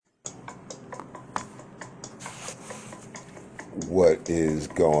What is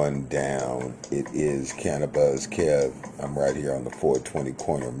going down? It is Cannabis Kev. I'm right here on the 420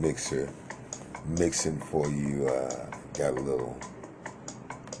 corner mixer, mixing for you. Got a little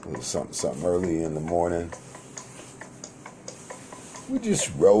something early in the morning. We're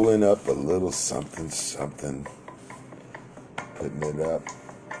just rolling up a little something, putting it up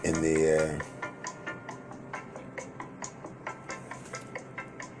in the air.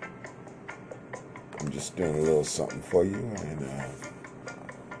 I'm just doing a little something for you, and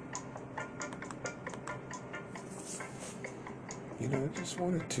I just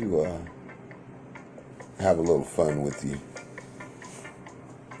wanted to have a little fun with you.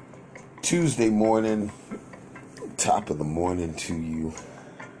 Tuesday morning, top of the morning to you.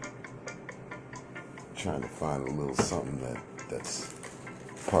 Trying to find a little something that's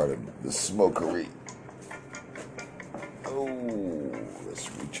part of the smokery. Oh, let's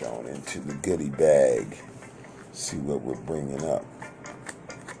reach on into the goodie bag. See what we're bringing up.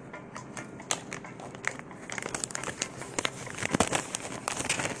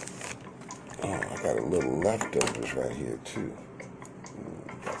 Oh, I got a little leftovers right here too.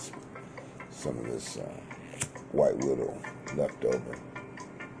 Got some of this White Widow leftover.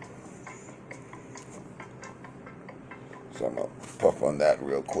 So I'm gonna puff on that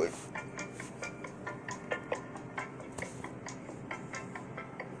real quick.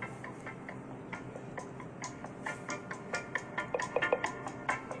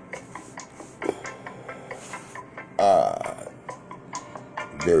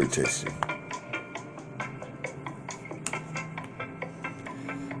 Very tasty.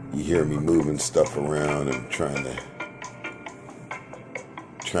 You hear me moving stuff around and trying to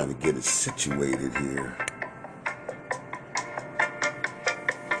get it situated here.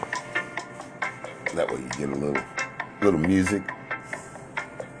 That way you get a little music.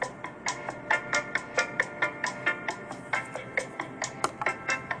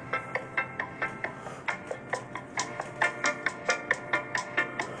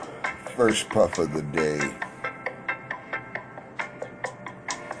 First puff of the day.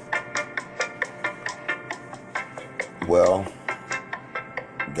 Well,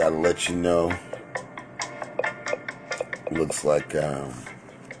 gotta let you know, looks like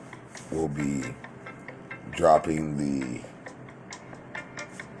we'll be dropping the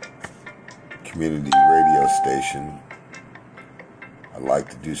community radio station. I'd like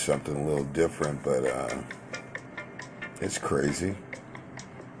to do something a little different, but it's crazy.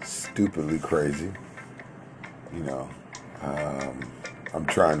 Stupidly crazy. I'm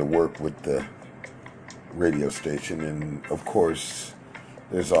trying to work with the radio station, and of course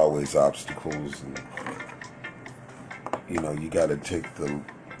there's always obstacles, and you got to take the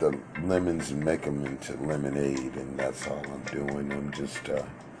lemons and make them into lemonade, and that's all I'm doing. I'm just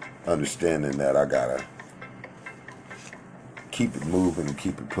understanding that I gotta keep it moving and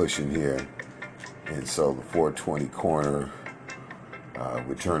keep it pushing here. And so the 420 corner,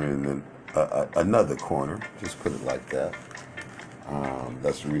 we're turning in another corner, just put it like that.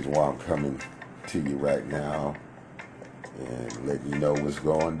 That's the reason why I'm coming to you right now and letting you know what's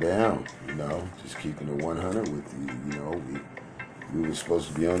going down. Just keeping it 100 with you. We were supposed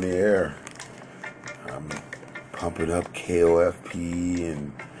to be on the air. I'm pumping up KOFP,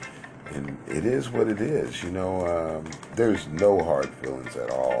 and it is what it is. There's no hard feelings at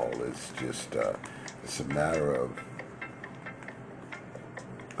all. It's just it's a matter of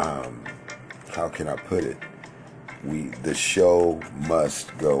how can I put it? The show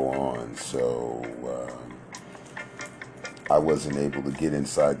must go on. So I wasn't able to get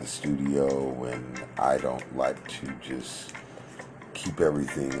inside the studio, and I don't like to just keep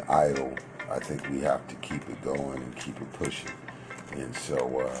everything idle. I think we have to keep it going and keep it pushing. And so,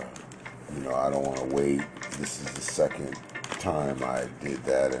 I don't want to wait. This is the second time I did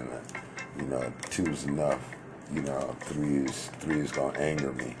that, and 2 is enough. 3 is gonna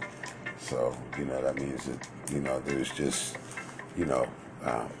anger me. So that means that there's just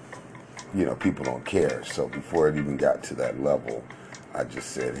people don't care. So before it even got to that level, I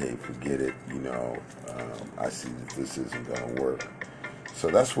just said, hey, forget it. I see that this isn't going to work. So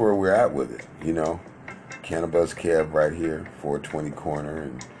that's where we're at with it. Cannabis Kev right here, 420 corner,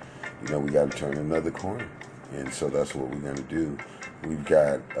 and we got to turn another corner. And so that's what we're going to do. We've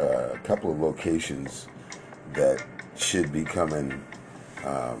got a couple of locations that should be coming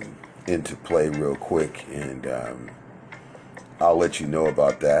into play real quick, and I'll let you know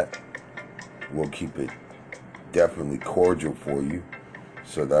about that. We'll keep it definitely cordial for you,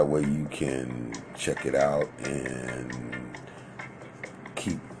 so that way you can check it out and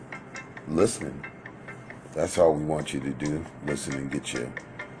keep listening. That's all we want you to do. Listen and get your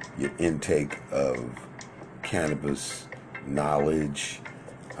intake of cannabis knowledge,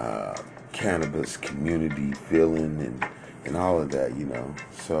 cannabis community feeling, and all of that,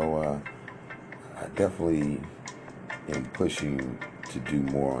 So I definitely am pushing to do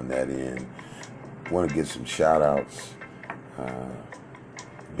more on that end. Want to give some shout outs.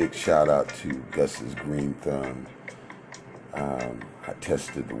 Big shout out to Gus's Green Thumb. I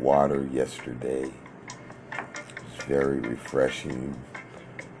tested the water yesterday. It's very refreshing.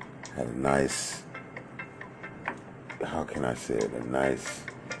 Had a nice, how can I say it, a nice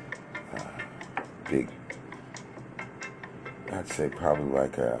big, I'd say it's probably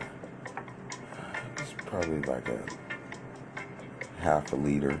like a half a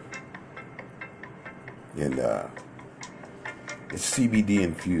liter. And it's CBD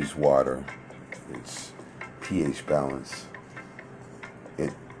infused water. It's pH balance.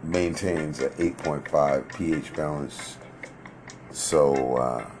 It maintains a 8.5 pH balance.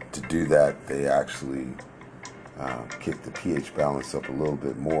 So to do that, they actually kick the pH balance up a little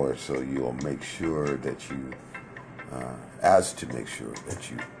bit more. So you'll make sure that you, make sure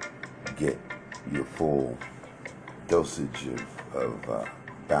that you get your full dosage of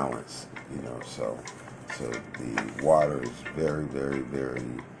balance. So the water is very, very, very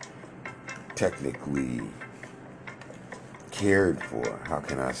technically cared for. How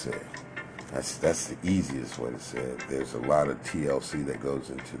can I say? That's the easiest way to say it. There's a lot of TLC that goes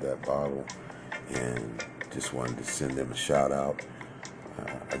into that bottle, and just wanted to send them a shout out.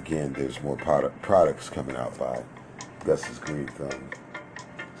 Again, there's more products coming out by Gus's Green Thumb,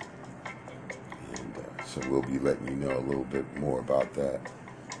 and so we'll be letting you know a little bit more about that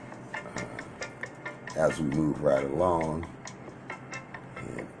as we move right along.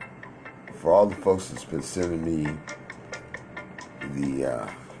 And for all the folks that's been sending me the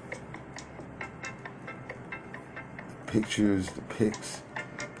pictures, the pics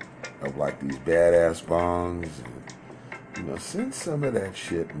of like these badass bongs, and, send some of that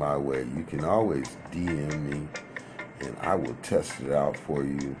shit my way. You can always DM me and I will test it out for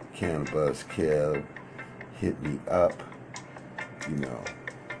you. Cannabis Kev, hit me up.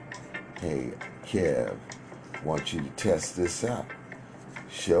 Hey Kev, want you to test this out.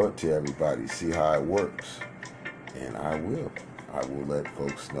 Show it to everybody, see how it works. And I will let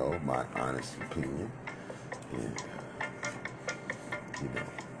folks know my honest opinion. And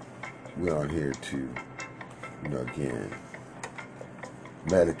we're on here to, again,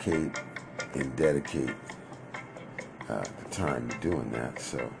 medicate and dedicate the time to doing that.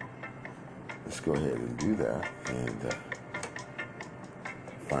 So let's go ahead and do that and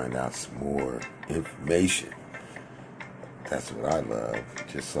find out some more information. That's what I love.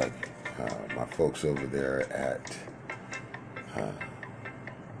 Just like my folks over there at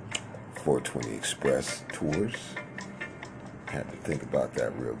 420 Express Tours. Had to think about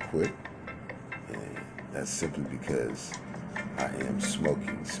that real quick. And that's simply because I am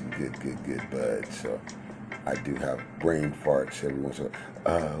smoking some good bud. So I do have brain farts every once in a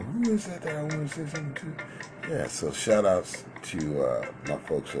while. Who is that I want to say something to? Yeah, so shout outs to my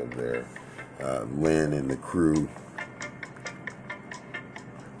folks over there, Lynn and the crew.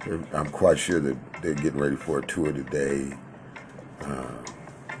 I'm quite sure that they're getting ready for a tour today.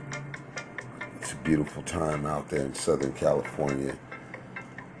 It's a beautiful time out there in Southern California,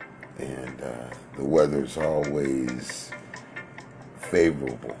 and the weather's always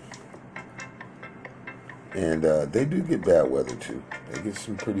favorable. And they do get bad weather too. They get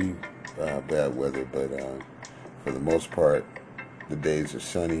some pretty bad weather, but for the most part, the days are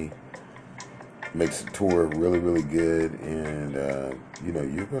sunny. Makes the tour really, really good, and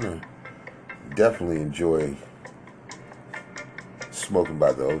you're gonna definitely enjoy smoking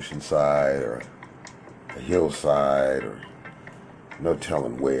by the ocean side or a hillside or no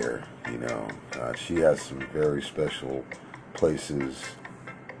telling where. She has some very special places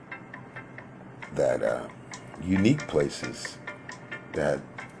that unique places that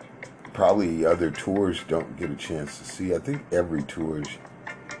probably other tours don't get a chance to see. I think every tour is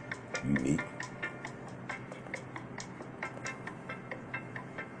unique.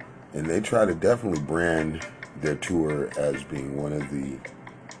 And they try to definitely brand their tour as being one of the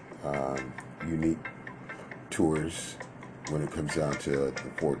unique tours when it comes down to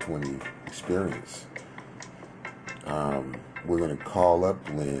the 420 experience. We're going to call up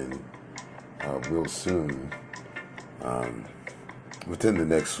Lynn real soon, within the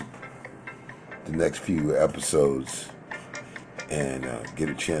next few episodes, and get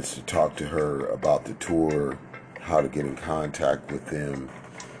a chance to talk to her about the tour, how to get in contact with them,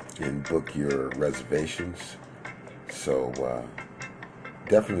 and book your reservations. So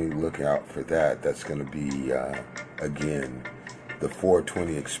definitely look out for that. That's going to be again the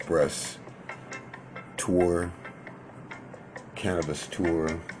 420 Express tour cannabis tour.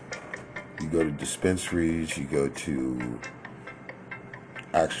 You go to dispensaries, you go to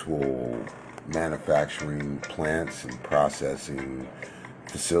actual manufacturing plants and processing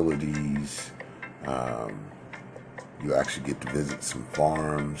facilities. You actually get to visit some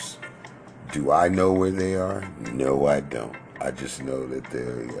farms. Do I know where they are? No, I don't. I just know that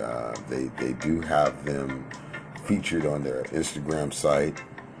they do have them featured on their Instagram site.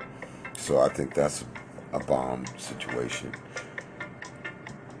 So I think that's a bomb situation.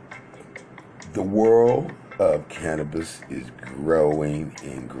 The world of cannabis is growing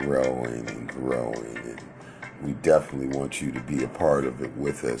and growing and growing, and we definitely want you to be a part of it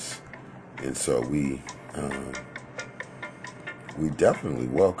with us. And so we definitely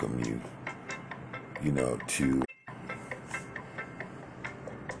welcome you, to.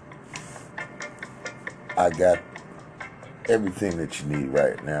 I got everything that you need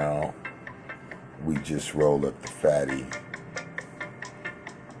right now. We just rolled up the fatty.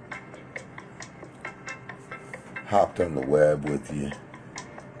 Hopped on the web with you.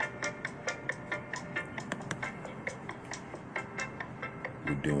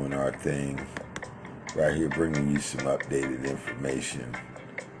 We're doing our thing right here, bringing you some updated information.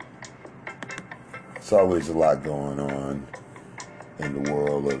 It's always a lot going on in the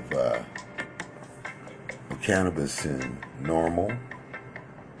world of cannabis, and NORML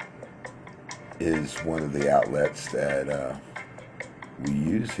is one of the outlets that we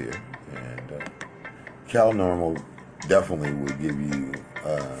use here. And Cal NORML definitely will give you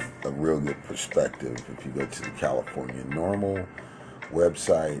a real good perspective if you go to the California NORML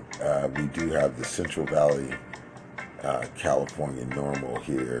website. We do have the Central Valley California NORML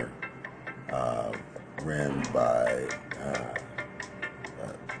here, ran by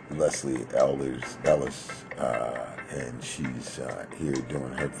Leslie Ellis, and she's here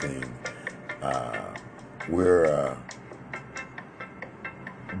doing her thing. We're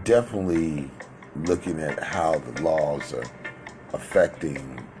definitely looking at how the laws are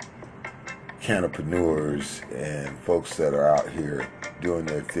affecting cannabineurs and folks that are out here doing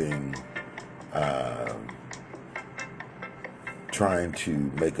their thing, trying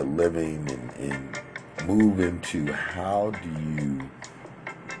to make a living and move into how do you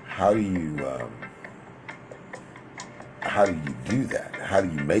do that? How do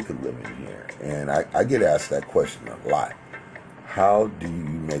you make a living here? And I get asked that question a lot. How do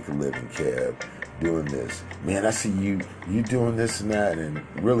you make a living, Kev, doing this? Man, I see you doing this and that, and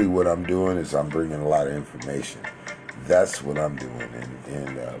really what I'm doing is I'm bringing a lot of information. That's what I'm doing,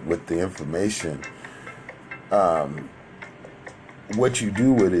 and with the information, what you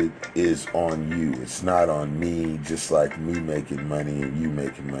do with it is on you. It's not on me, just like me making money and you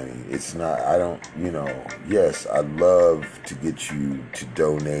making money. It's not, yes, I'd love to get you to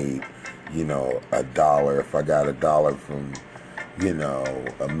donate, $1. If I got $1 from,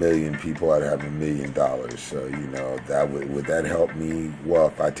 1 million people, I'd have $1 million. So, that would that help me? Well,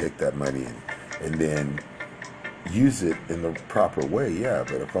 if I take that money and then use it in the proper way, yeah.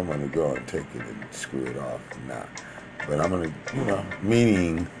 But if I'm going to go and take it and screw it off, nah. But I'm going to,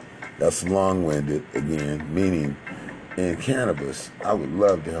 meaning, that's long-winded again, meaning in cannabis, I would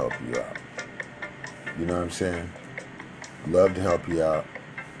love to help you out. You know what I'm saying? Love to help you out.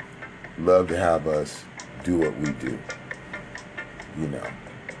 Love to have us do what we do.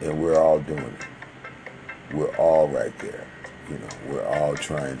 And we're all doing it. We're all right there. We're all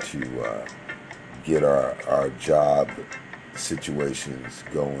trying to get our job situations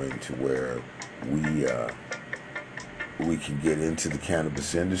going to where we can get into the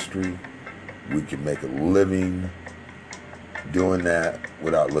cannabis industry. We can make a living doing that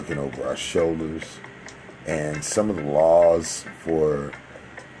without looking over our shoulders. And some of the laws for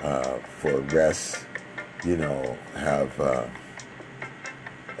arrests,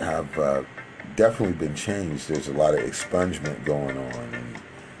 have definitely been changed. There's a lot of expungement going on,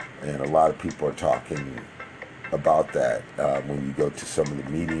 and a lot of people are talking about that when you go to some of the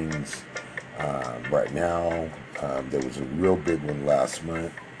meetings. Right now, there was a real big one last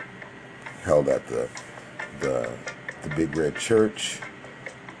month held at the Big Red Church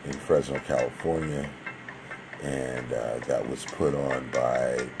in Fresno, California, and that was put on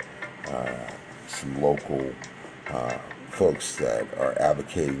by some local folks that are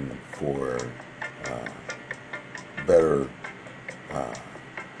advocating for better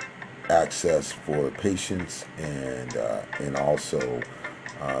access for patients and also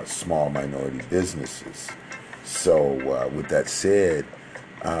small minority businesses. So with that said,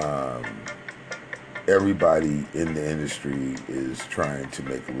 everybody in the industry is trying to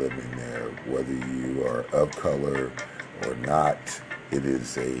make a living there, whether you are of color or not. It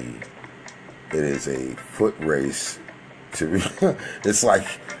is a foot race to it's like,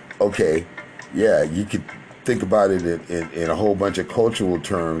 okay, yeah, you could think about it in a whole bunch of cultural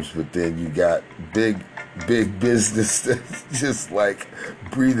terms, but then you got big business that's just like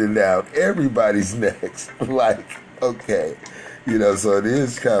breathing down everybody's necks. Like, okay, so it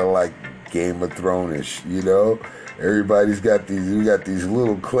is kind of like Game of Thrones-ish, Everybody's got we got these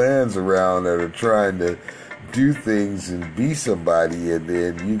little clans around that are trying to do things and be somebody, and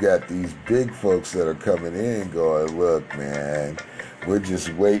then you got these big folks that are coming in going, look, man, we're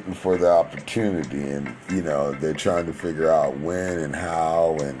just waiting for the opportunity, and they're trying to figure out when and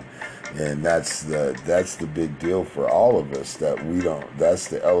how, and that's the big deal for all of us, that we don't, that's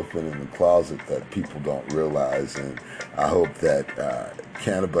the elephant in the closet that people don't realize. And I hope that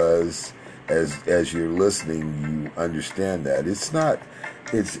Cannabis, as you're listening, you understand that it's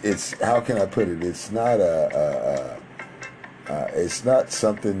how can I put it? It's not it's not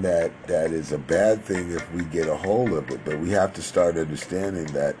something that is a bad thing if we get a hold of it, but we have to start understanding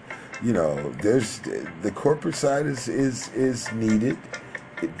that there's the corporate side is needed.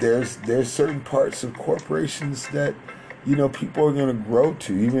 There's certain parts of corporations that people are going to grow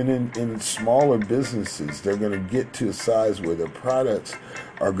to, even in smaller businesses. They're going to get to a size where their products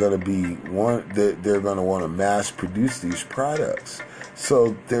are going to be they're going to want to mass produce these products.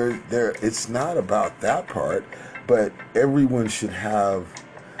 So it's not about that part, but everyone should have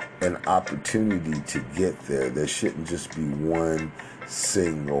an opportunity to get there. There shouldn't just be one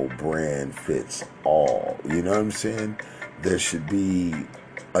single brand fits all. You know what I'm saying? There should be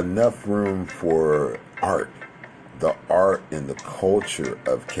enough room for the art and the culture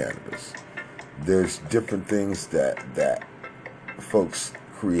of cannabis. There's different things that folks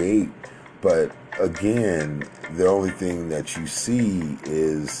create, but again, the only thing that you see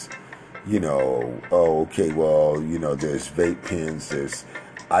is, oh, okay, well, there's vape pens, there's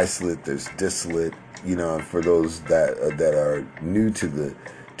isolate, there's distillate, and for those that are new to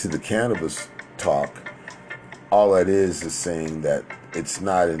the cannabis talk, all that is saying that it's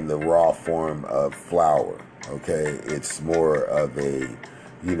not in the raw form of flower. Okay, it's more of a,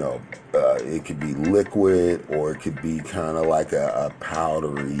 it could be liquid, or it could be kind of like a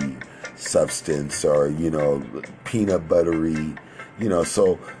powdery substance, or peanut buttery,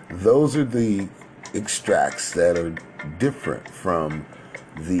 so those are the extracts that are different from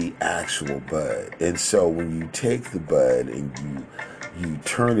the actual bud. And so when you take the bud and you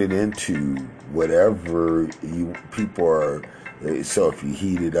turn it into whatever people are, so if you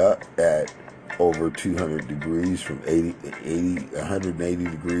heat it up at over 200 degrees, from 180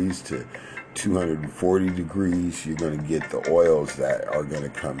 degrees to 240 degrees, you're going to get the oils that are going to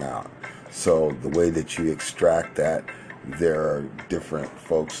come out. So the way that you extract that, there are different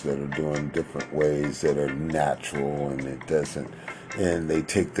folks that are doing different ways that are natural, and and they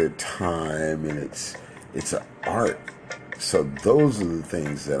take their time, and it's an art. So those are the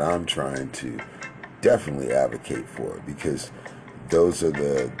things that I'm trying to definitely advocate for, because those are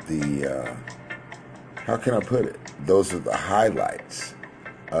the how can I put it? Those are the highlights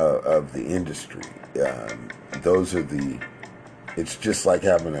of the industry. Those are it's just like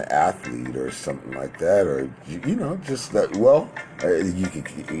having an athlete or something like that, or just that. Well, you can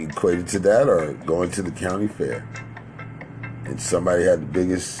equate it to that, or going to the county fair, and somebody had the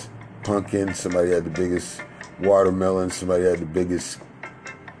biggest pumpkin, somebody had the biggest watermelon, somebody had the biggest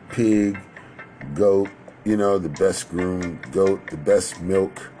pig, goat, the best groomed goat, the best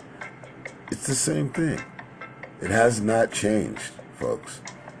milk. It's the same thing. It has not changed, folks.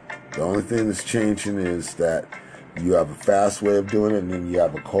 The only thing that's changing is that you have a fast way of doing it, and then you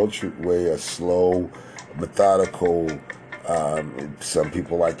have a cultured way, a slow, methodical, some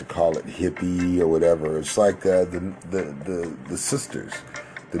people like to call it hippie or whatever. It's like the sisters,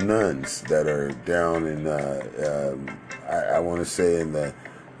 the nuns that are down in, I want to say in the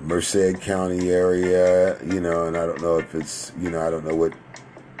Merced County area, and I don't know if it's, I don't know what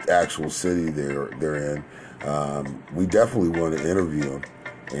actual city they're in. We definitely want to interview them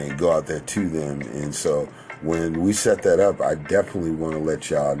and go out there to them. And so when we set that up, I definitely want to let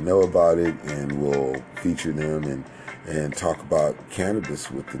y'all know about it, and we'll feature them and talk about cannabis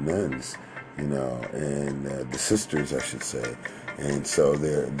with the nuns, and the sisters, I should say. And so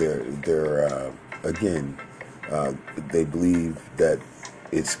they're again, they believe that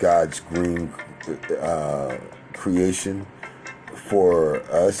it's God's green creation for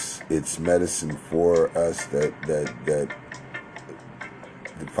us. It's medicine for us that the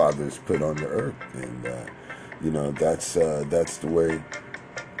Father's put on the earth, and that's the way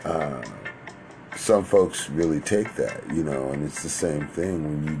some folks really take that, and it's the same thing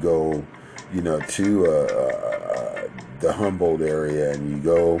when you go, to the Humboldt area, and you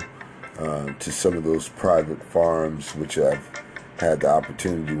go to some of those private farms, which I've had the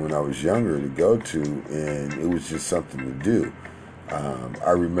opportunity when I was younger to go to, and it was just something to do.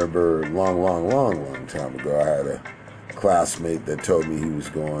 I remember a long time ago, I had a classmate that told me he was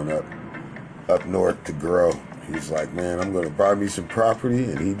going up north to grow. He was like, man, I'm going to buy me some property,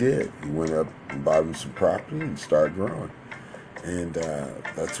 and he did. He went up and bought him some property and started growing. And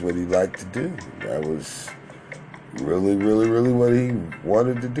that's what he liked to do. That was really what he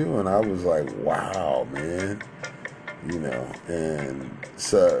wanted to do. And I was like, wow, man. And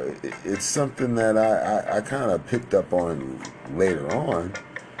so it's something that I kind of picked up on later on.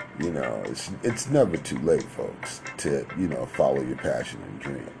 It's never too late, folks, to, follow your passion and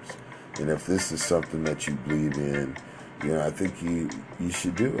dreams. And if this is something that you believe in, I think you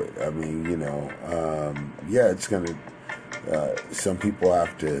should do it. I mean, it's going to, some people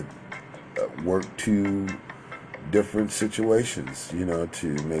have to work two different situations, to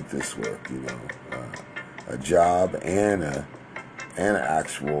make this work, a job and an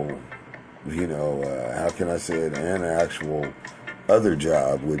actual, how can I say it, and an actual other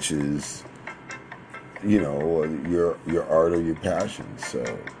job, which is, your art or your passion. So,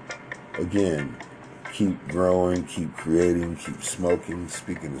 again, keep growing, keep creating, keep smoking.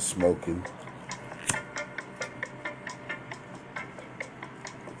 Speaking of smoking,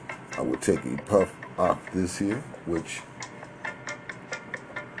 I will take a puff off this here, which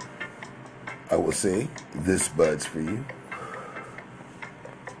I will say, this bud's for you.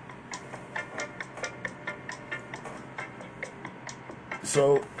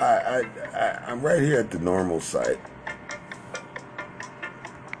 So I'm right here at the NORML site,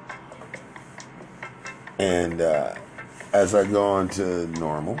 and as I go on to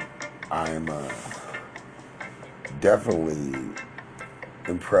NORML, I'm definitely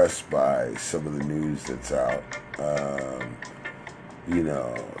impressed by some of the news that's out.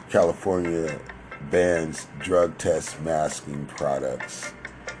 California bans drug test masking products.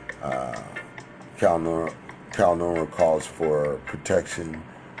 CalNORML calls for protection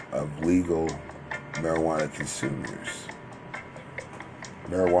of legal marijuana consumers.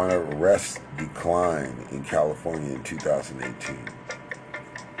 Marijuana arrests decline in California in 2018.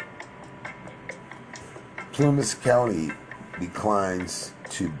 Plumas County declines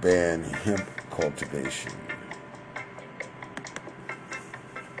to ban hemp cultivation.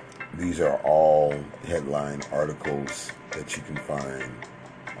 These are all headline articles that you can find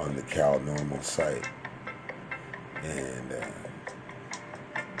on the CalNORML site. And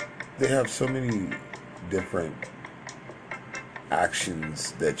they have so many different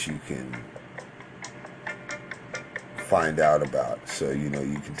actions that you can find out about. So, you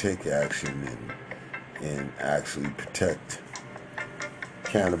can take action and actually protect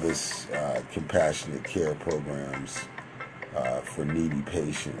cannabis compassionate care programs for needy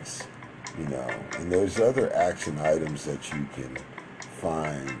patients, and there's other action items that you can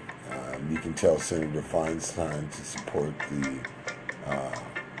find. You can tell Senator Feinstein to support the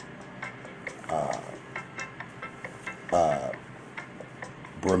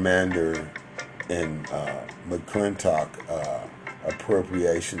Bremander and McClintock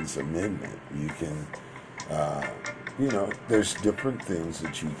appropriations amendment. You can, there's different things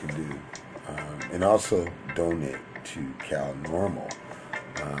that you can do, and also donate to CalNORML.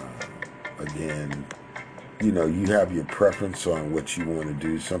 Again, you have your preference on what you want to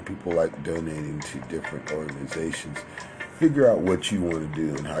do. Some people like donating to different organizations. Figure out what you want to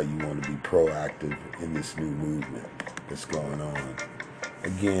do and how you want to be proactive in this new movement that's going on.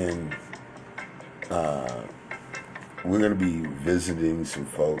 Again, we're going to be visiting some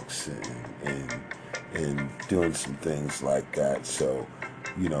folks and doing some things like that. So,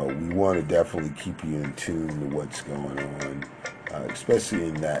 we want to definitely keep you in tune to what's going on, especially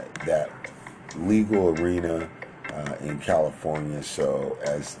in that legal arena in California. So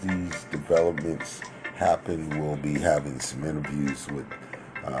as these developments happen, we'll be having some interviews with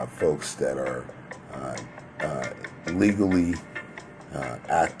folks that are legally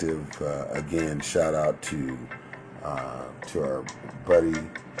active. Again, shout out to our buddy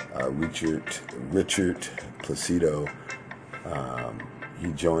Richard Placido.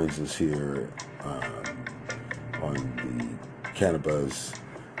 He joins us here on the Cannabis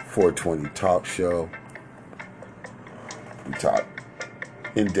 420 talk show. We talk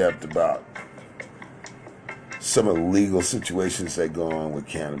in depth about some of the legal situations that go on with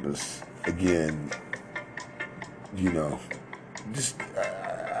cannabis. Again,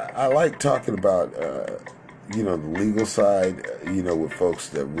 I like talking about the legal side, with folks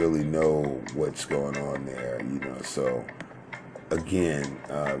that really know what's going on there, So again,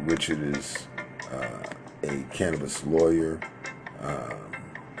 Richard is a cannabis lawyer,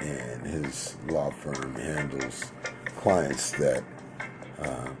 and and his law firm handles clients that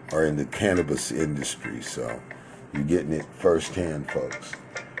are in the cannabis industry. So you're getting it firsthand, folks.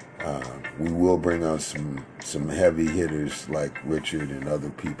 We will bring on some heavy hitters like Richard and other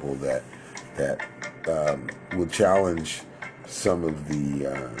people that will challenge some of the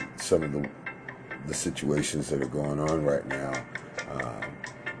situations that are going on right now.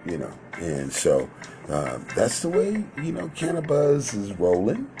 And so that's the way Cannabuzz is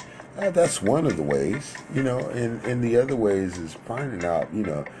rolling. That's one of the ways, and the other ways is finding out,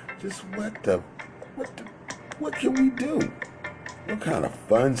 just what can we do? What kind of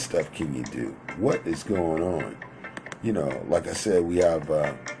fun stuff can you do? What is going on? Like I said, we have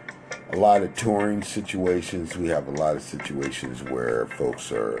a lot of touring situations. We have a lot of situations where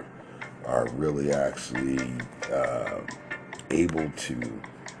folks are really actually able to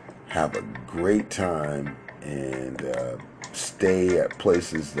have a great time and stay at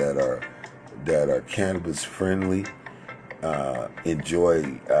places that are cannabis friendly.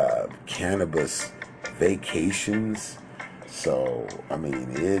 Enjoy cannabis vacations. So I mean,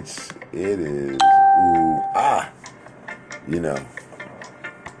 it is ooh ah,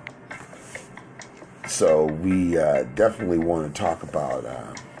 So we definitely want to talk about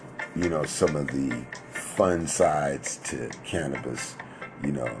some of the fun sides to cannabis.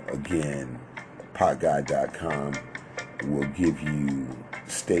 Again, potguy.com will give you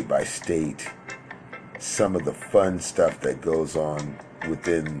state by state some of the fun stuff that goes on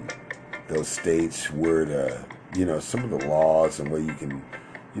within those states, where some of the laws and where you can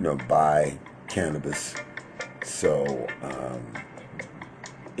buy cannabis. So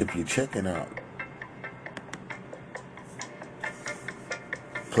if you're checking out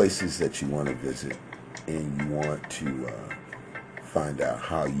places that you want to visit and you want to find out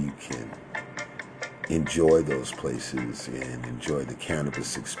how you can enjoy those places and enjoy the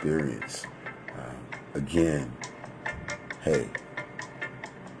cannabis experience, again, hey,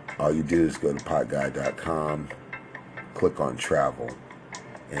 all you do is go to potguy.com, click on travel,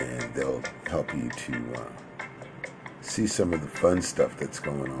 and they'll help you to see some of the fun stuff that's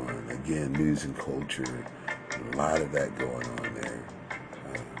going on. Again, news and culture, a lot of that going on there.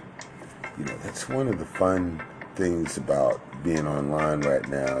 That's one of the fun things about being online right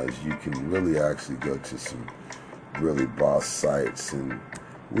now, is you can really actually go to some really boss sites, and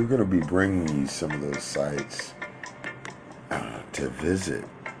we're going to be bringing you some of those sites to visit.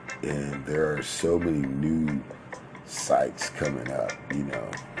 And there are so many new sites coming up.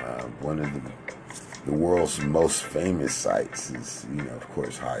 One of the world's most famous sites is, of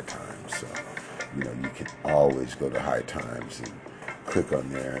course, High Times. So, you can always go to High Times and click on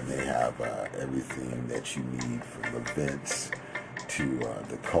there, and they have everything that you need, from events to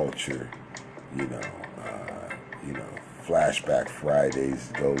the culture. Flashback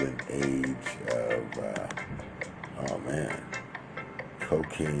Fridays, golden age of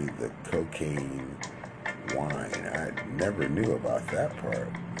the cocaine wine. I never knew about that part.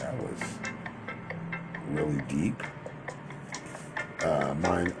 That was really deep.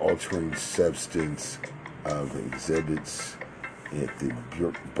 Mind-altering substance of exhibits at the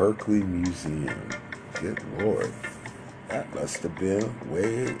Berkeley Museum. Good Lord. That must have been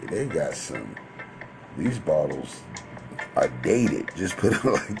they got these bottles are dated. Just put it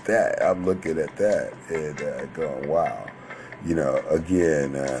like that. I'm looking at that and going, wow.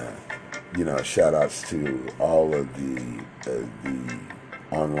 Again, shout outs to all of the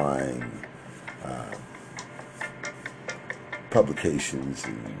online publications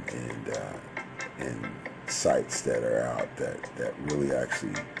and sites that are out that really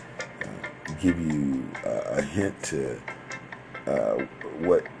actually give you a hint to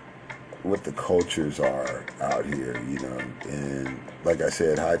what the cultures are out here, and like I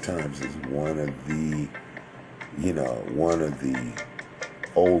said, High Times is one of the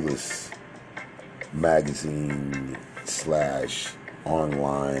oldest magazine /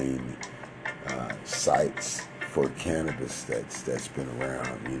 online sites for cannabis that's been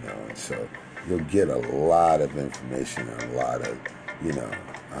around, and so you'll get a lot of information and a lot of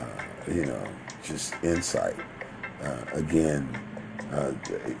just insight. Again,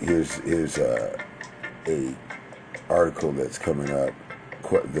 here's a article that's coming up,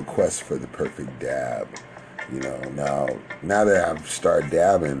 the quest for the perfect dab. Now that I've started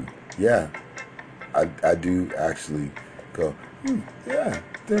dabbing, yeah, I do actually go, yeah,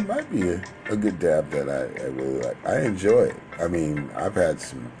 there might be a good dab that I really like. I enjoy it. I mean, I've had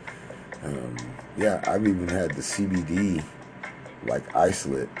some, I've even had the CBD, like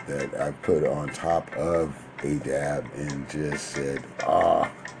isolate, that I put on top of a dab and just said,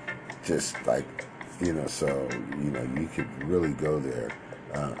 just like, so, you could really go there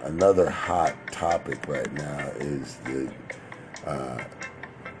Another hot topic right now is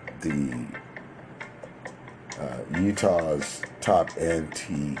the Utah's top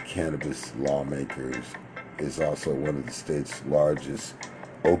anti-cannabis lawmakers is also one of the state's largest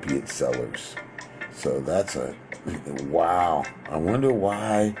opiate sellers. So that's a wow. I wonder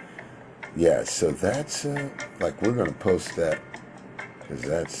why. Yeah, so that's like we're gonna post that because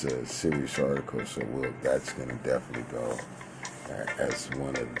that's a serious article. So that's gonna definitely go as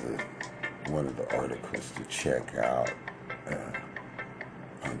one of the articles to check out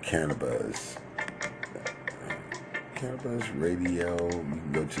on Cannabis. Cannabis Radio. You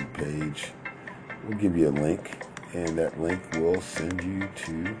can go to the page. We'll give you a link, and that link will send you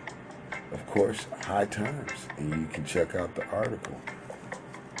to, of course, High Times, and you can check out the article.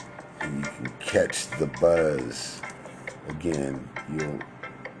 And you can catch the buzz. Again, you'll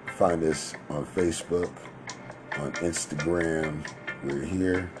find us on Facebook, on Instagram. We're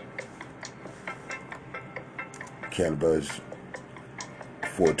here. Cannabis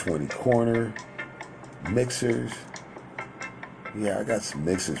 420 Corner. Mixers. Yeah, I got some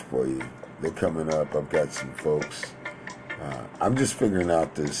mixers for you. They're coming up. I've got some folks. I'm just figuring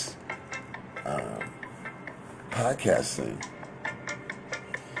out this podcast thing.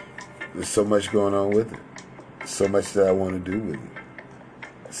 There's so much going on with it. So much that I want to do with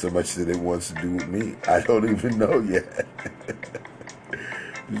it. So much that it wants to do with me. I don't even know yet.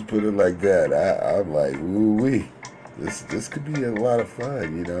 Just put it like that. I'm like, ooh-wee. This could be a lot of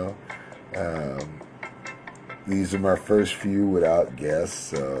fun, you know. These are my first few without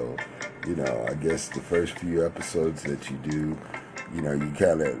guests, so, you know, I guess the first few episodes that you do, you know, you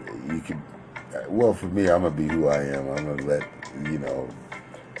can, well, for me, I'm going to be who I am. I'm going to let, you know,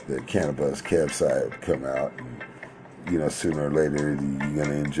 the Cannabis Campsite come out, and, you know, sooner or later, you're going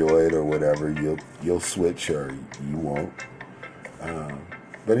to enjoy it or whatever. You'll switch or you won't.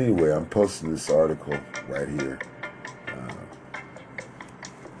 But anyway, I'm posting this article right here.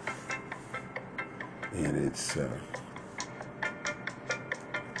 And it's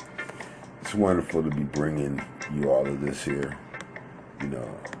wonderful to be bringing you all of this here. You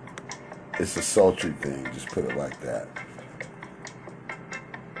know, it's a sultry thing, just put it like that.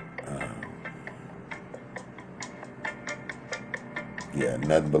 Yeah,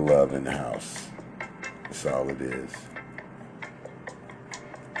 nothing but love in the house. That's all it is.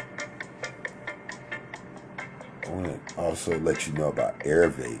 I want to also let you know about air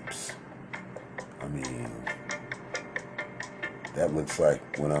vapes. I mean, that looks like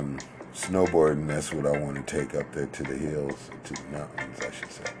when I'm snowboarding, that's what I want to take up there to the hills, to the mountains, I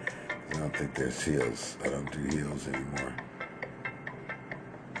should say. I don't think there's hills. I don't do hills anymore.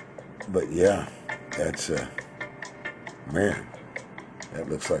 But yeah, that's man, that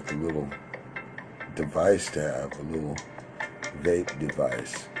looks like a little device to have, a little vape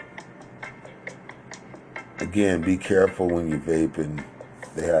device. Again, be careful when you're vaping.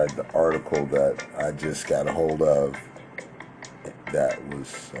 They had the article that I just got a hold of that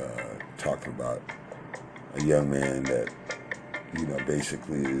was talking about a young man that, you know,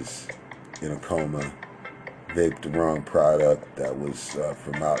 basically is in a coma, vaped the wrong product that was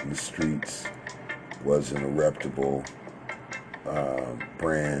from out in the streets, wasn't a reputable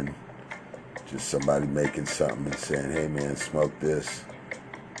brand, just somebody making something and saying, hey man, smoke this.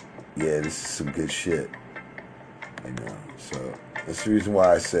 Yeah, this is some good shit. You know, so that's the reason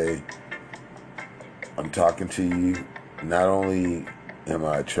why I say I'm talking to you. Not only am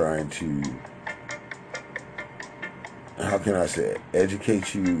I trying to, how can I say it,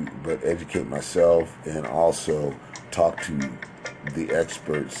 educate you, but educate myself and also talk to the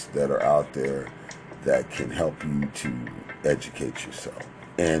experts that are out there that can help you to educate yourself.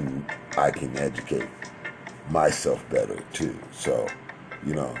 And I can educate myself better too. So,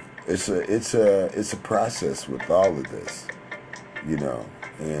 you know, it's a process with all of this, you know,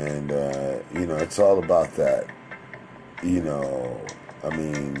 and you know, it's all about that, you know. I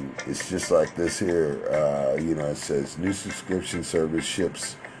mean, it's just like this here, you know, it says new subscription service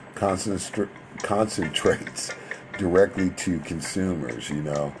ships concentrates directly to consumers, you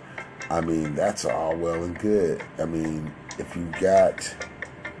know. I mean, that's all well and good. I mean, if you got,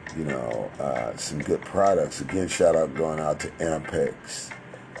 you know, some good products, again, shout out going out to Ampex.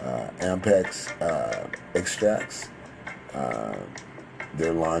 Ampex Extracts.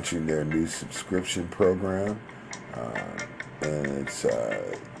 They're launching their new subscription program, and it's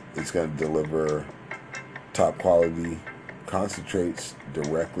going to deliver top quality concentrates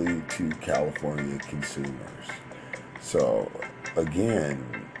directly to California consumers. So again,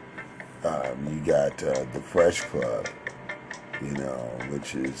 you got the Fresh Club, you know,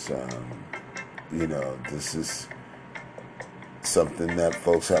 which is you know, this is something that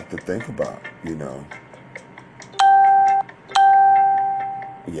folks have to think about,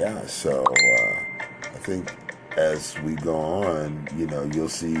 Yeah, so I think as we go on, you'll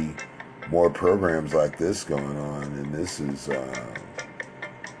see more programs like this going on, and this is,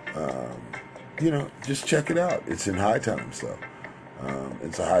 just check it out. It's in High Times, though.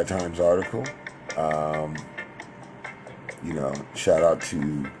 It's a High Times article. Um, Shout out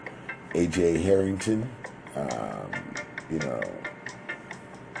to AJ Harrington. Um, you know,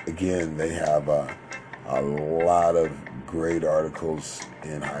 Again, they have a lot of great articles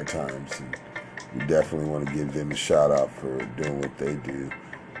in High Times, and we definitely want to give them a shout out for doing what they do.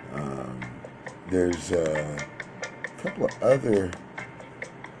 Um, there's a couple of other.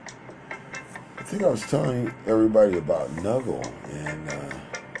 I think I was telling everybody about Nuggle, and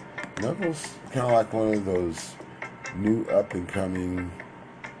Nuggle's kind of like one of those new up and coming.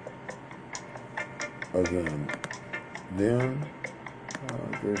 Again, then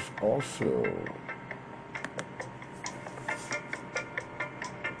there's also,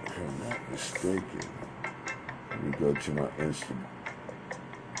 if I'm not mistaken, let me go to my Instagram.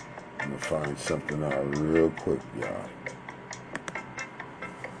 I'm gonna find something out real quick, y'all.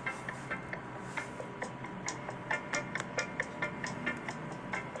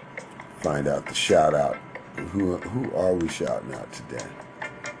 Find out the shout out. Who are we shouting out today?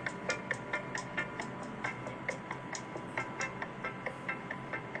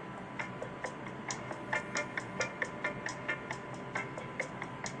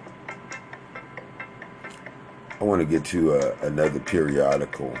 I want to get to another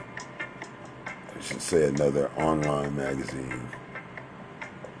periodical. I should say another online magazine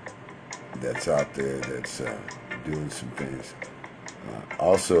that's out there that's doing some things.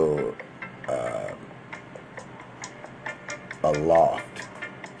 Also, Aloft.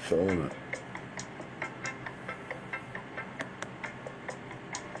 So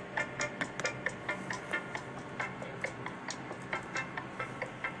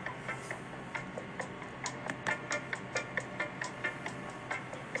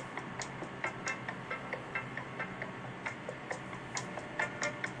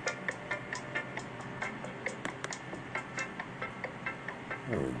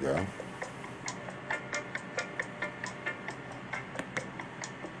there we go.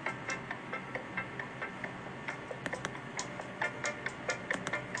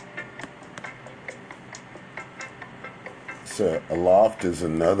 So Aloft is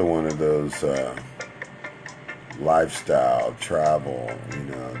another one of those lifestyle, travel,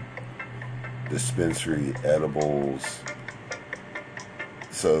 dispensary edibles.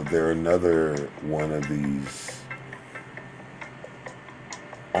 So they're another one of these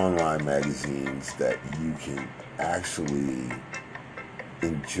online magazines that you can actually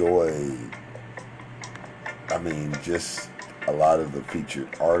enjoy. I mean, just a lot of the featured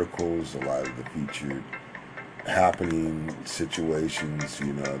articles, a lot of the featured happening situations.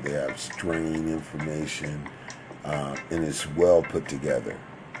 They have strain information, and it's well put together.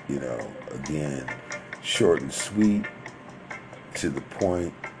 Again, short and sweet, to the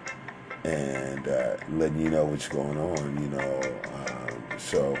point, and letting you know what's going on.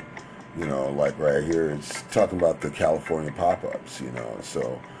 So, like right here, it's talking about the California pop-ups.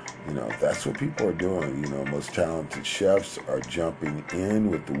 So, that's what people are doing. Most talented chefs are jumping in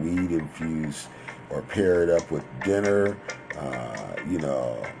with the weed infused or pair it up with dinner,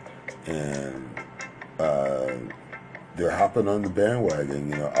 and they're hopping on the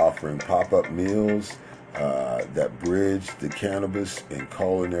bandwagon, offering pop-up meals that bridge the cannabis and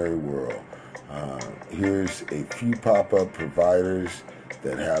culinary world. Here's a few pop-up providers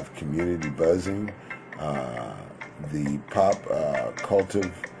that have community buzzing. The Pop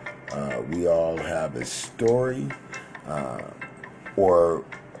Cultive, we all have a story, or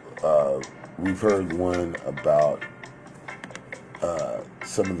we've heard one about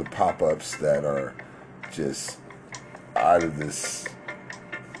some of the pop-ups that are just out of this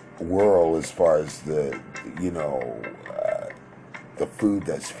world as far as the food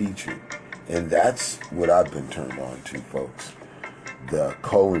that's featured. And that's what I've been turned on to, folks. The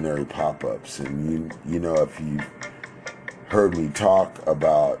culinary pop-ups. And if you've heard me talk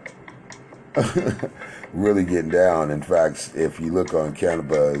about really getting down. In fact, if you look on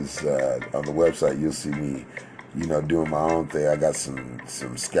Cannabis on the website, you'll see me, doing my own thing. I got some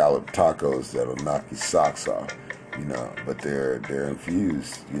scallop tacos that'll knock your socks off, but they're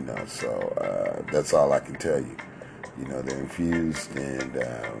infused, so that's all I can tell you. They're infused, and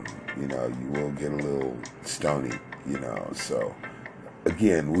you will get a little stony, so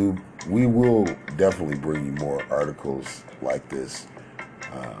again, we will definitely bring you more articles like this.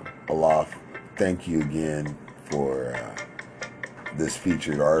 Aloft, thank you again for this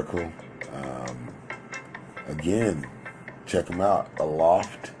featured article. Again, check them out,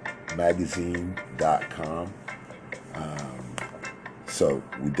 aloftmagazine.com. So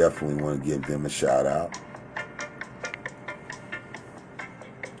we definitely want to give them a shout out.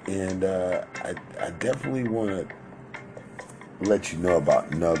 And I definitely want to let you know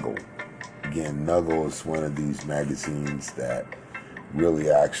about Nuggle. Again, Nuggle is one of these magazines that really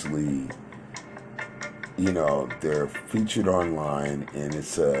actually, they're featured online, and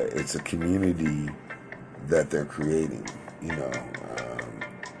it's a community that they're creating.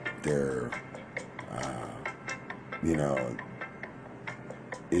 They're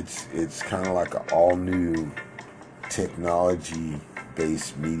it's kind of like an all new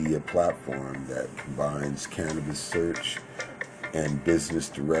technology-based media platform that combines cannabis search and business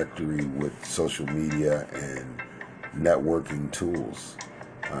directory with social media and networking tools.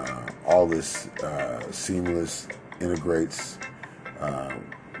 All this seamless integrates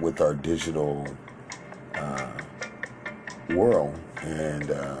with our digital world,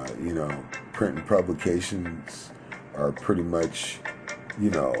 and print and publications are pretty much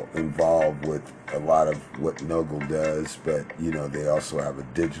involved with a lot of what Nuggle does, but they also have a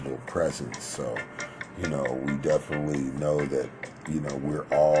digital presence. So we definitely know that we're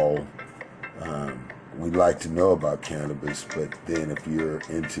all we like to know about cannabis, but then if you're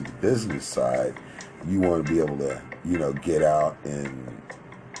into the business side, you want to be able to get out and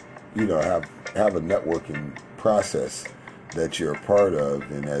have a networking process that you're a part of.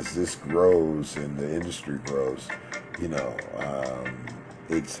 And as this grows and the industry grows,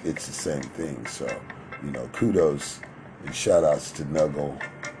 it's the same thing. So kudos and shout outs to Nuggle.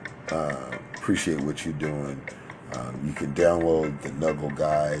 Appreciate what you're doing. You can download the Nuggle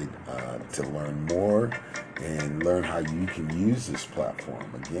Guide to learn more and learn how you can use this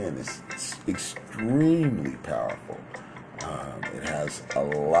platform. Again, it's extremely powerful. It has a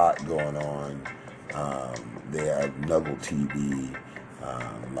lot going on. They have Nuggle TV.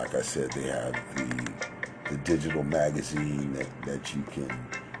 Like I said, they have the digital magazine that you can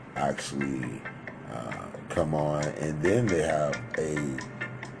actually come on. And then they have a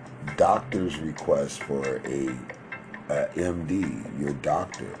doctor's request for a MD, your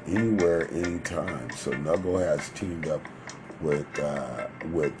doctor, anywhere, anytime. So Nuggle has teamed up with a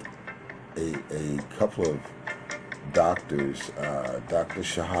couple of doctors, Dr.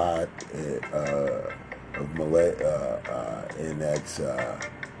 Shahad of Malay, and that's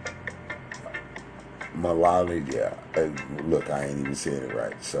Malalia. Look, I ain't even saying it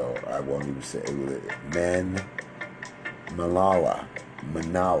right, so I won't even say it. Manala.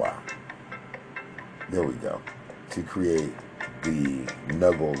 There we go. To create the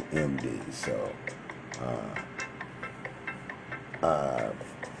Nuggle MD. So,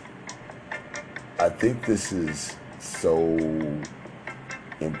 I think this is so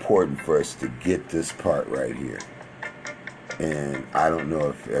important for us to get this part right here. And I don't know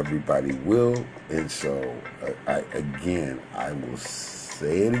if everybody will. And so, I will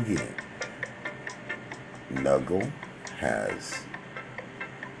say it again. Nuggle has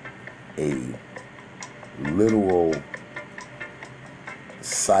a literal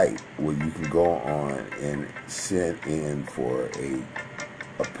site where you can go on and send in for a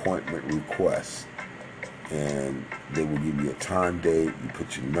appointment request, and they will give you a time, date. You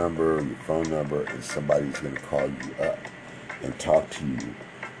put your number, your phone number, and somebody's going to call you up and talk to you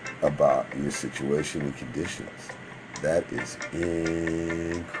about your situation and conditions. That is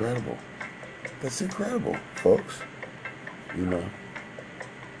incredible. That's incredible, folks.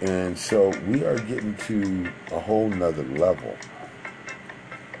 And so we are getting to a whole nother level.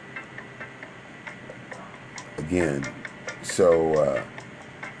 Again, so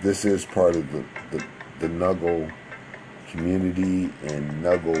this is part of the Nuggle community and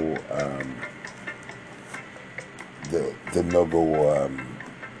Nuggle, the Nuggle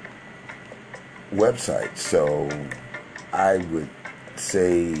website. So I would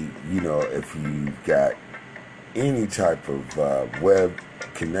say, if you've got any type of web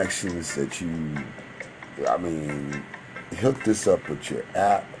connections that hook this up with your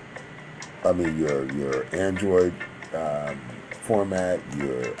app. Your Android format,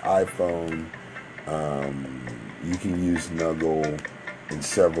 your iPhone. You can use Nuggle in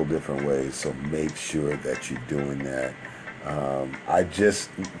several different ways, so make sure that you're doing that.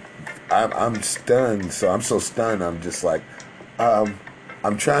 I'm stunned. So I'm so stunned. I'm just like,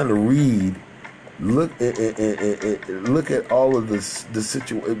 I'm trying to read. Look at all of the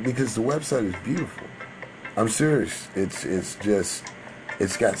situation, because the website is beautiful. I'm serious.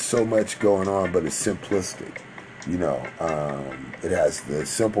 It's got so much going on, but it's simplistic. It has the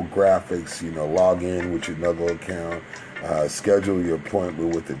simple graphics. Log in with your Nuggle account, schedule your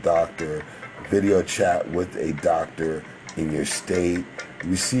appointment with the doctor, video chat with a doctor in your state,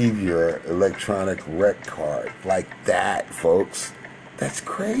 receive your electronic rec card. Like that, folks. That's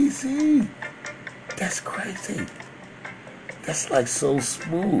crazy. That's crazy. That's like so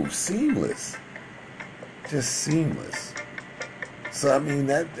smooth, seamless. Just seamless. So I mean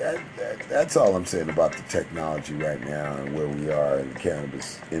that's all I'm saying about the technology right now and where we are in the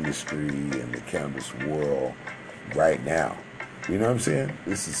cannabis industry and the cannabis world right now. You know what I'm saying?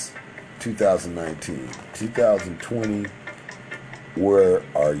 This is 2019. 2020, where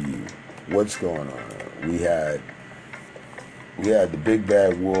are you? What's going on? We had the big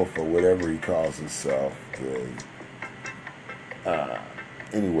bad wolf or whatever he calls himself.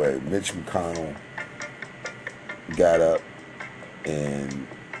 Anyway, Mitch McConnell got up and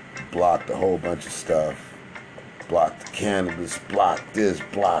blocked a whole bunch of stuff. Blocked the cannabis, blocked this,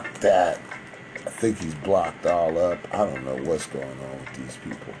 blocked that. I think he's blocked all up. I don't know what's going on with these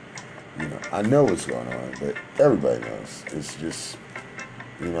people. I know what's going on, but everybody knows. It's just,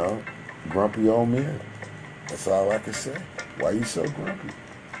 grumpy old men. That's all I can say. Why are you so grumpy?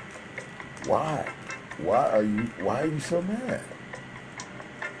 Why? Why are you so mad?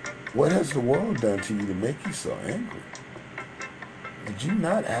 What has the world done to you to make you so angry? Did you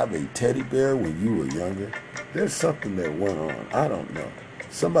not have a teddy bear when you were younger? There's something that went on. I don't know.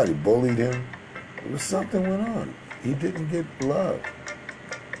 Somebody bullied him. There was something went on. He didn't get love.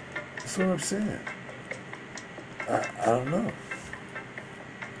 That's what I'm saying. I don't know.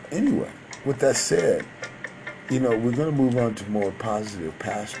 Anyway, with that said, we're going to move on to more positive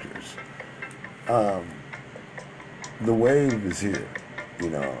pastures. The wave is here.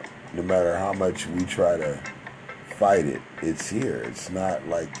 No matter how much we try to fight it, it's here. It's not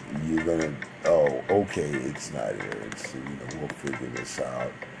like you're gonna, okay, it's not here. It's, we'll figure this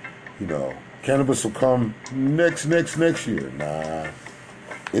out. Cannabis will come next year. Nah,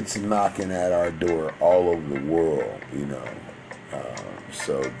 it's knocking at our door all over the world.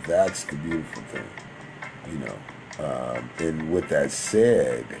 So that's the beautiful thing. And with that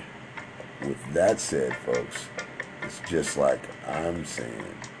said, folks, it's just like I'm saying.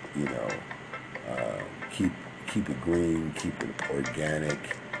 Keep it green, keep it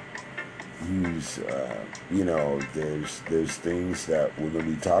organic. Use, there's things that we're gonna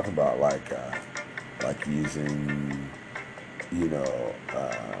be talking about, like using,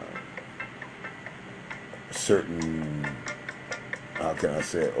 certain, how can I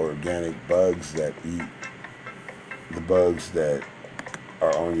say it, organic bugs that eat the bugs that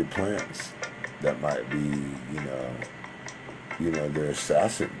are on your plants. That might be, they're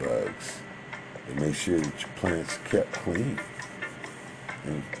assassin bugs. And make sure that your plants kept clean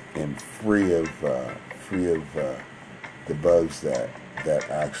and free of the bugs that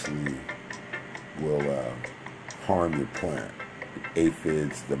actually will harm your plant. The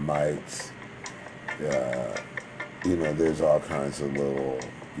aphids, the mites. There's all kinds of little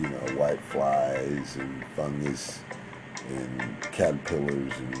white flies and fungus and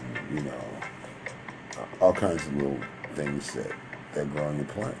caterpillars and all kinds of little things that grow on your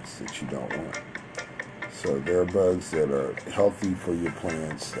plants that you don't want. So there are bugs that are healthy for your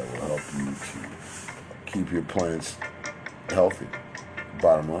plants that will help you to keep your plants healthy,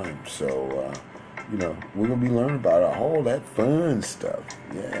 bottom line. So, we're going to be learning about all that fun stuff.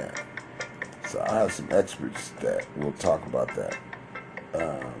 Yeah. So I have some experts that will talk about that.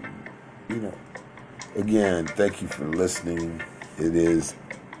 Again, thank you for listening. It is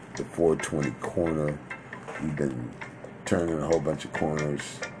the 420 Corner. We've been turning a whole bunch of corners.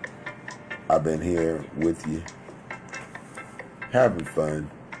 I've been here with you, having fun.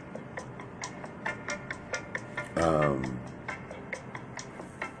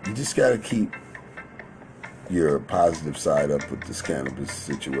 You just got to keep your positive side up with this cannabis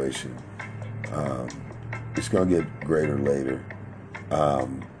situation. It's going to get greater later.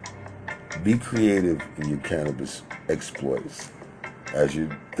 Be creative in your cannabis exploits as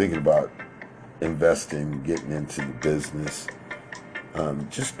you're thinking about investing, getting into the business.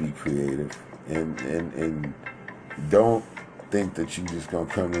 Just be creative and don't think that you're just gonna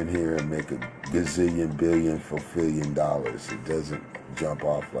come in here and make a gazillion, billion, fulfillion dollars. It doesn't jump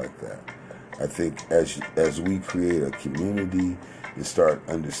off like that. I think as we create a community and start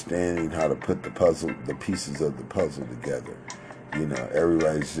understanding how to put the pieces of the puzzle together.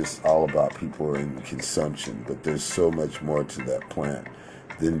 Everybody's just all about people in consumption, but there's so much more to that plant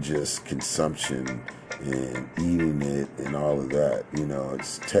than just consumption and eating it and all of that.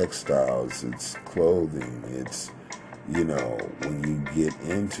 It's textiles, it's clothing, it's you know, when you get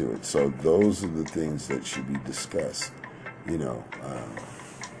into it. So those are the things that should be discussed. You know,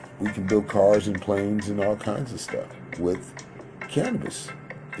 we can build cars and planes and all kinds of stuff with cannabis.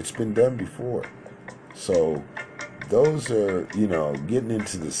 It's been done before. So those are, you know, getting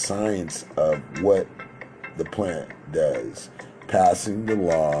into the science of what the plant does, passing the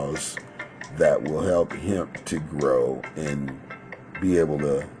laws that will help hemp to grow and be able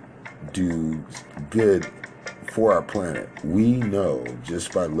to do good for our planet. We know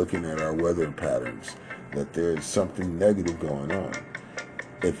just by looking at our weather patterns that there's something negative going on.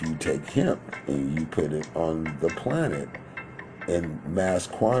 If you take hemp and you put it on the planet in mass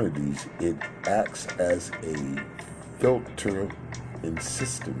quantities, it acts as a filter and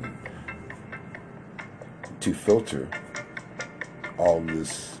system to filter all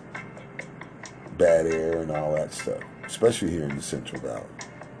this bad air and all that stuff, especially here in the Central Valley.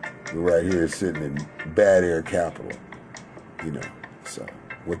 We're right here sitting in bad air capital, you know. So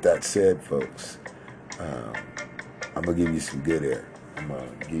with that said, folks, I'm going to give you some good air. I'm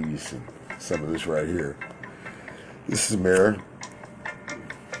going to give you some of this right here. This is a mirror.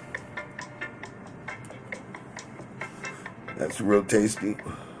 That's real tasty.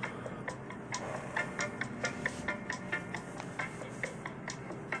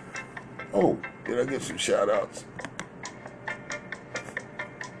 Oh, did I get some shout outs?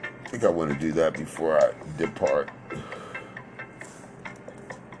 I think I want to do that before I depart.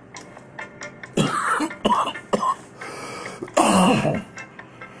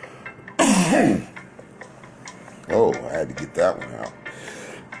 Oh, I had to get that one out.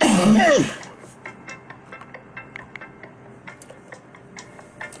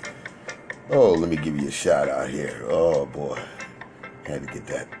 Oh, let me give you a shout out here. Oh boy, had to get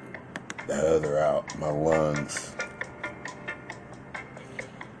that other out, my lungs,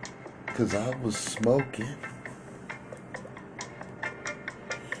 because I was smoking.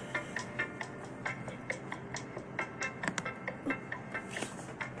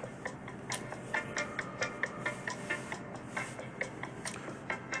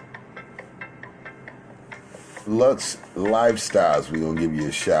 Lux Lifestyles, we're going to give you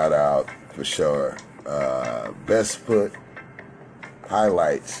a shout out for sure. Best Foot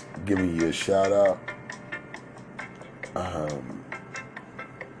Highlights, giving you a shout out.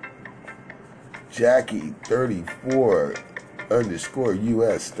 Jackie 34 _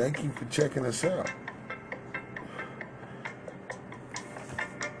 US, thank you for checking us out.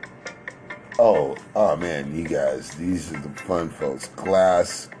 Oh man, you guys, these are the fun folks.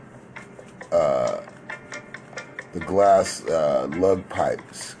 The glass lug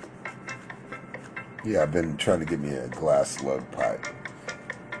pipes. Yeah, I've been trying to get me a glass lug pipe.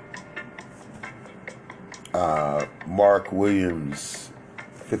 Mark Williams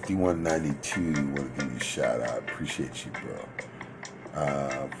 5192, want to give you a shout out. Appreciate you, bro.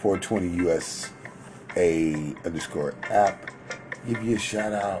 420 USA _ app, give you a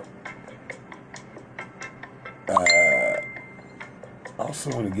shout out.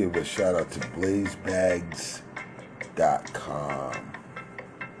 Also want to give a shout out to blazebags.com.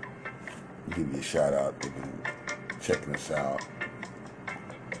 Give you a shout out. They've been checking us out.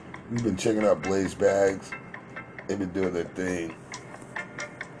 We've been checking out Blaze Bags. They've been doing their thing.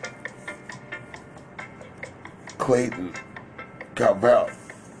 Clayton Calvallo,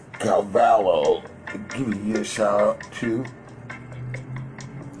 giving you a shout out too.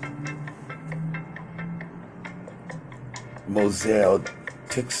 Moselle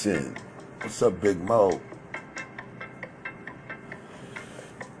Tixon, what's up, Big Mo?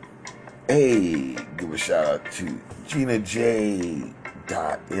 Hey, give a shout out to GinaJ.info.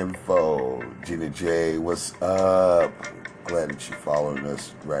 Gina J, what's up? Glad that you're following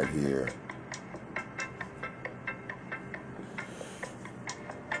us right here.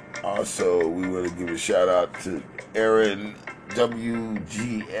 Also, we want to give a shout out to Aaron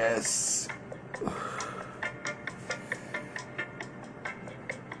WGS.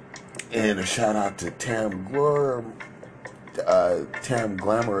 And a shout out to Tam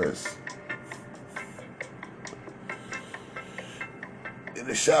Glamorous. And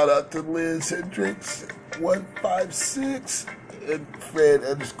a shout out to Liz Hendricks 156 and Fred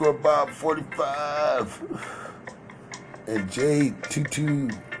 _ Bob 45 and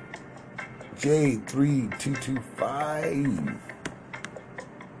J3225.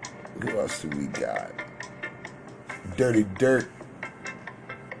 Who else do we got? Dirty Dirt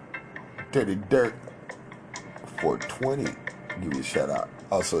 420. Give you a shout out.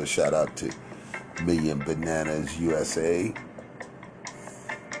 Also a shout out to Million Bananas USA.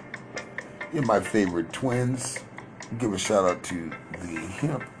 You're my favorite twins. Give a shout out to the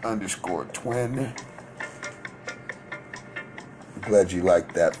hemp _ twin. Glad you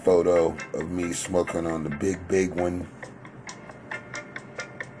liked that photo of me smoking on the big one.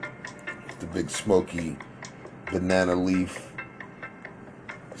 The big smoky banana leaf.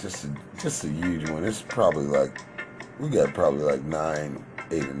 Just a huge one. It's probably like, we got probably like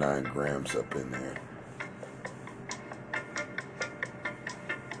 8 or 9 grams up in there.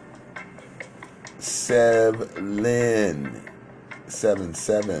 Lynn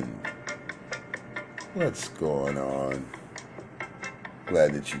 77. What's going on?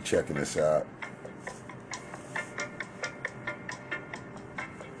 Glad that you're checking us out.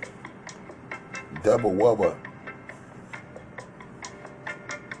 Double Wubba.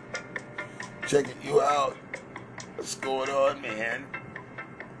 Checking you out. What's going on, man?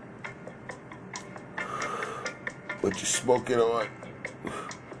 What you smoking on?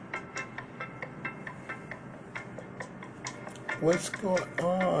 What's going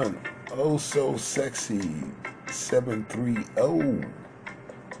on? Oh, so sexy. 730.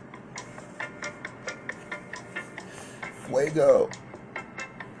 Fuego.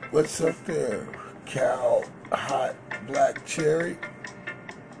 What's up there? Cal Hot Black Cherry.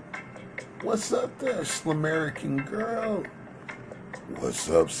 What's up there, Slamerican Girl? What's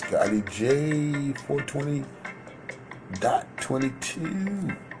up, Scotty J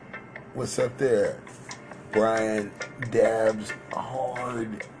 420.22? What's up there? Brian Dabs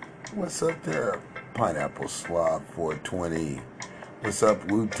Hard. What's up there? Pineapple Slob 420. What's up,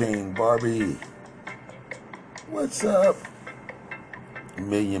 Wu-Tang Barbie? What's up?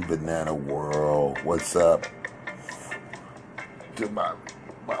 Million Banana World. What's up? To my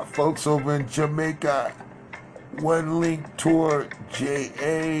folks over in Jamaica. One Link Tour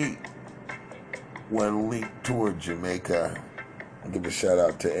JA. One Link Tour Jamaica. I'll give a shout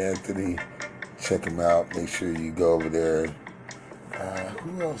out to Anthony. Check him out. Make sure you go over there.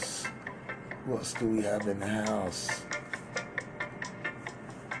 Who else? Who else do we have in the house?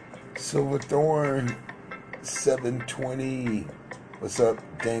 Silverthorn 720. What's up,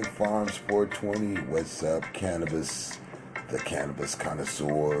 Dank Farms 420? What's up, Cannabis? The Cannabis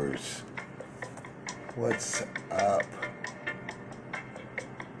Connoisseurs. What's up?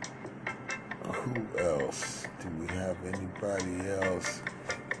 Who else? Do we have anybody else?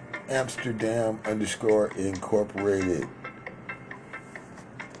 Amsterdam _Incorporated.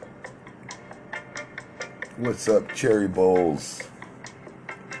 What's up, Cherry Bowls?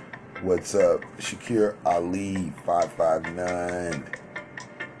 What's up, Shakir Ali 559?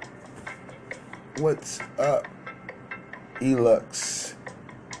 What's up, Elux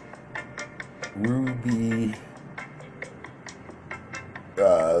Ruby?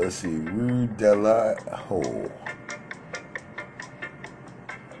 Let's see, Rue de la Ho.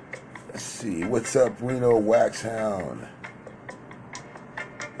 Let's see, what's up, Reno Waxhound?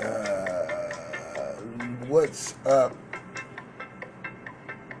 What's up,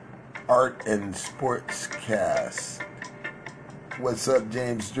 Art and Sports Cast? What's up,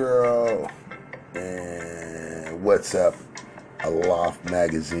 James Duro? And what's up, Aloft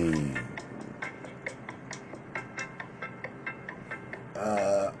Magazine?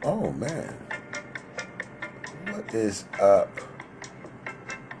 Oh man, what is up,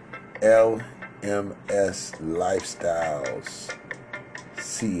 LMS Lifestyles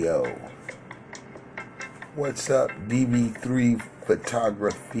CO? What's up, DB3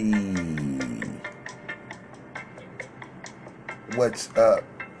 Photography? What's up,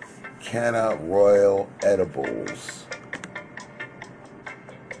 Canna Royal Edibles?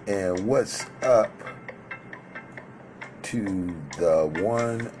 And what's up to the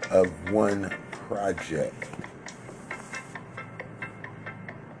One of One Project?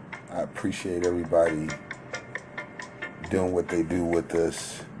 I appreciate everybody doing what they do with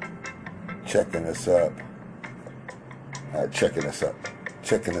us, checking us up, checking us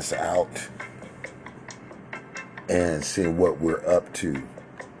out, and seeing what we're up to.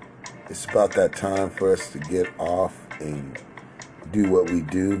 It's about that time for us to get off and do what we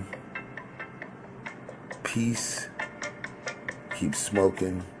do. Peace. Keep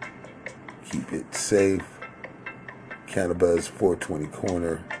smoking. Keep it safe. Cannabis 420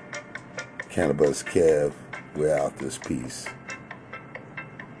 Corner. Cannabis Kev. We're out this piece.